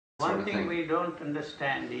One thing we don't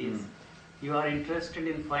understand is you are interested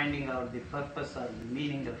in finding out the purpose or the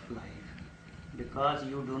meaning of life because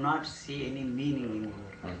you do not see any meaning in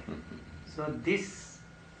work. So this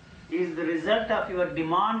is the result of your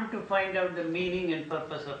demand to find out the meaning and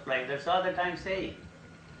purpose of life. That's all that I'm saying.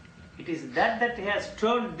 It is that has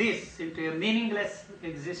turned this into a meaningless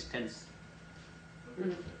existence.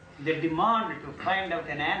 The demand to find out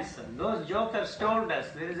an answer. Those jokers told us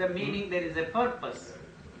there is a meaning, there is a purpose.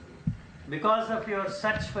 Because of your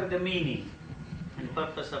search for the meaning and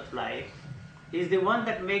purpose of life is the one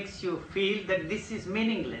that makes you feel that this is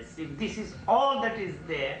meaningless. If this is all that is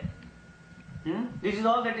there, this is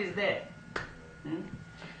all that is there.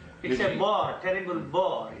 It's a bore, terrible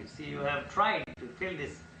bore. You see, you have tried to fill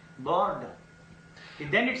this boredom.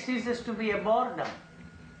 Then it ceases to be a boredom.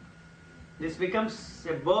 This becomes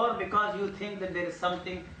a bore because you think that there is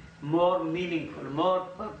something more meaningful, more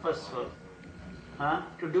purposeful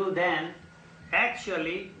to do than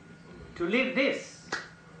actually to live this.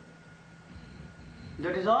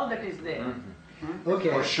 That is all that is there. Okay.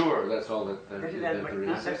 For sure, that's all that there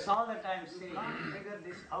is. That's all that I'm saying. Figure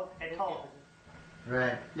this out at all.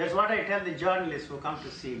 Right. That's what I tell the journalists who come to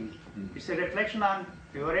see me. It's a reflection on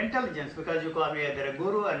your intelligence because you call me either a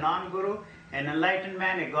guru, a non-guru, an enlightened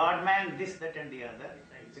man, a God man, this, that and the other.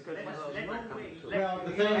 Because Well,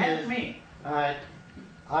 the thing is,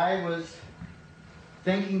 I was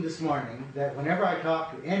thinking this morning that whenever I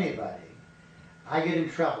talk to anybody, I get in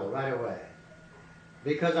trouble right away.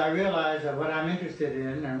 Because I realize that what I'm interested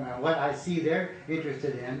in and what I see they're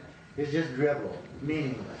interested in is just dribble,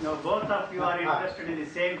 meaningless. No, both of you are interested in the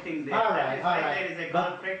same thing there. All right. There is a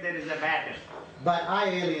conflict, there is a battle. But I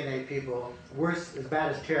alienate people worse, as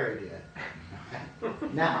bad as Terry did.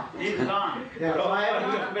 Now, He's gone. yeah, so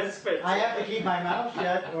I have to keep my mouth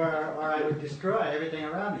shut or I would destroy everything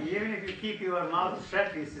around me. Even if you keep your mouth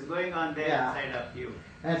shut, this is going on there inside of you.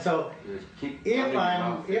 And so,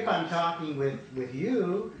 if I'm talking with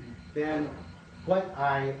you, then what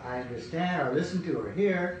I understand or listen to or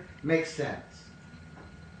hear makes sense.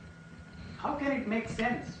 How can it make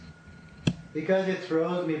sense? Because it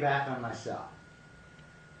throws me back on myself.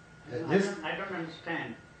 I don't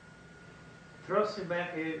understand. Throws you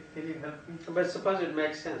back, can you help me? But suppose it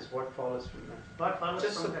makes sense, what follows from that? What follows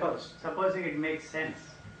Just from suppose. that? Supposing it makes sense.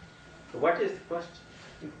 What is the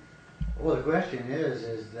question? Well, the question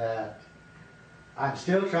is that I'm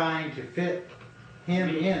still trying to fit him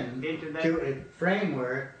into a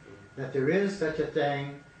framework that there is such a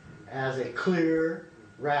thing as a clear,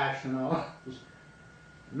 rational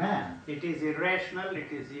man. It is irrational,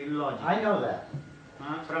 it is illogical. I know that.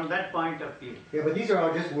 From that point of view. Yeah, but these are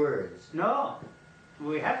all just words. No,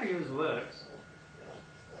 we have to use words.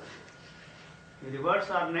 If the words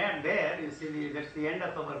are not there, you see, that's the end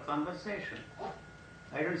of our conversation.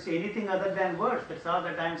 I don't see anything other than words. That's all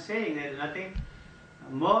that I'm saying. There is nothing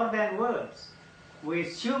more than words. We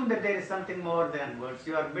assume that there is something more than words.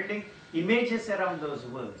 You are building images around those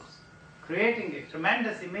words, creating a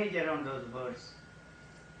tremendous image around those words.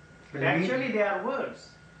 But actually they are words.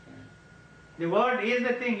 The word is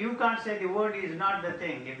the thing. You can't say the word is not the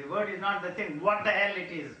thing. If the word is not the thing, what the hell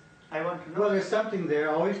it is? I want to know. Well, there's something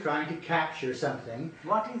there, always trying to capture something.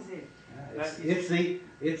 What is it?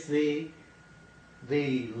 It's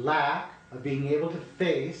the lack of being able to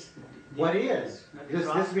face what is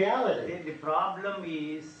this reality. The problem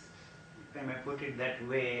is, if I may put it that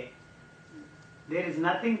way, there is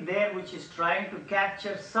nothing there which is trying to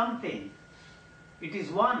capture something. It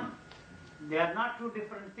is one. They are not two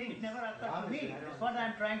different things. It never occurred to me. That's what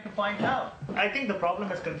I'm trying to point out. I think the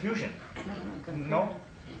problem is confusion. No?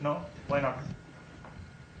 Why not?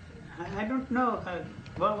 I don't know.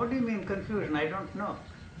 What do you mean confusion? I don't know.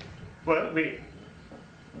 Well, wait.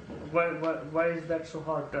 Why is that so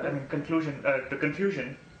hard? I mean, the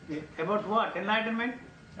confusion. About what? Enlightenment?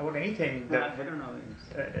 About anything. I don't know.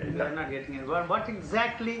 You are not getting it. What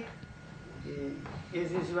exactly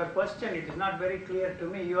is your question? It is not very clear to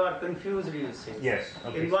me. You are confused, you say. Yes.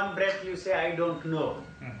 Okay. In one breath you say, I don't know.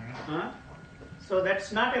 So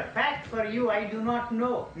that's not a fact for you, I do not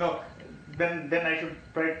know. No. Then I should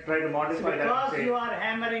try to modify that. Because you are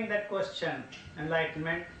hammering that question,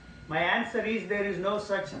 enlightenment. My answer is there is no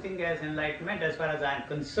such thing as enlightenment as far as I am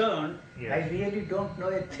concerned. Yes. I really don't know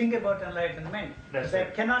a thing about enlightenment. I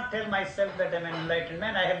cannot tell myself that I am an enlightened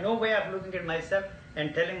man. I have no way of looking at myself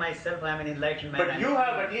and telling myself I am an enlightened man. But you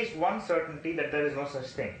have at least one certainty that there is no such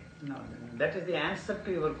thing. No. That is the answer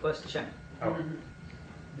to your question. Oh.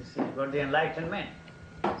 You see, about the enlightenment.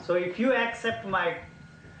 So if you accept my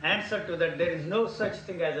answer to that, there is no such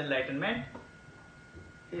thing as enlightenment,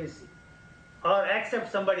 is or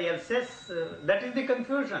accept somebody else's, that is the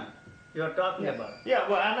confusion you are talking about. Yeah,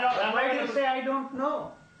 well, Why do you say I don't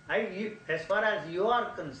know? As far as you are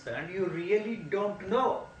concerned, you really don't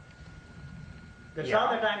know. That's all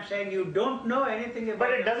that I'm saying. You don't know anything about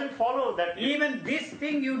But it doesn't follow that. even this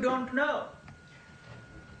thing you don't know.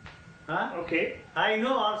 Huh? Okay. I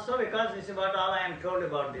know also because this is what all I am told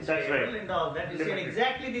about this That's table right. and all that. It's in Limited.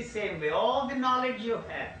 exactly the same way. All the knowledge you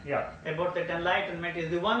have about that enlightenment is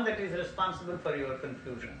the one that is responsible for your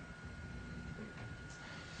confusion.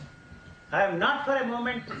 I am not for a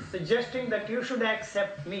moment suggesting that you should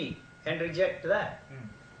accept me and reject that.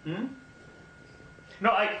 Hmm? No,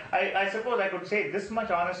 I suppose I could say this much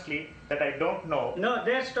honestly that I don't know. No,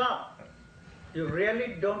 there stop. You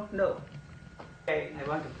really don't know. I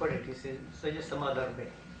want to put it, so just some other way.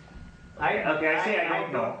 I say I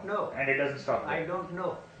don't know. know. And it doesn't stop there. I don't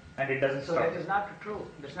know. And it doesn't So stop. that is not true.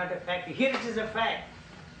 That's not a fact. Here it is a fact.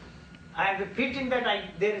 I am repeating that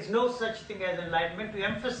there is no such thing as enlightenment to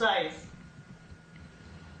emphasize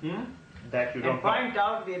That you don't and point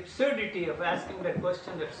out the absurdity of asking that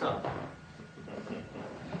question itself.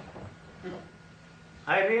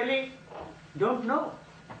 I really don't know.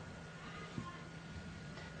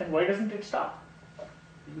 Then why doesn't it stop?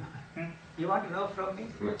 You want to know from me?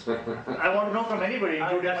 I want to know from anybody,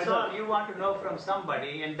 including That's myself. all. You want to know from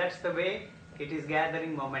somebody, and that's the way it is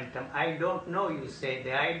gathering momentum. I don't know, you say.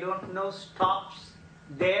 The I don't know stops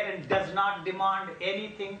there and does not demand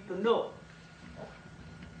anything to know.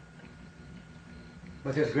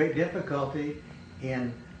 But there's great difficulty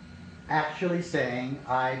in actually saying,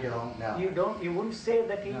 I don't know. You wouldn't say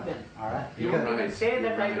that No. even. All right? You Because- wouldn't even say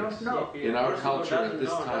that I don't know. In our culture at this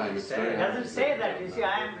time, it's very It hard. doesn't say that. You see,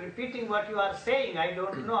 I am repeating what you are saying. I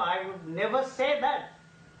don't know. I would never say that.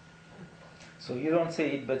 So you don't say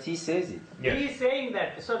it, but he says it. Yes. He is saying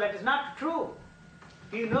that. So that is not true.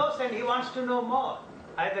 He knows and he wants to know more,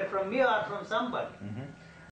 either from me or from somebody.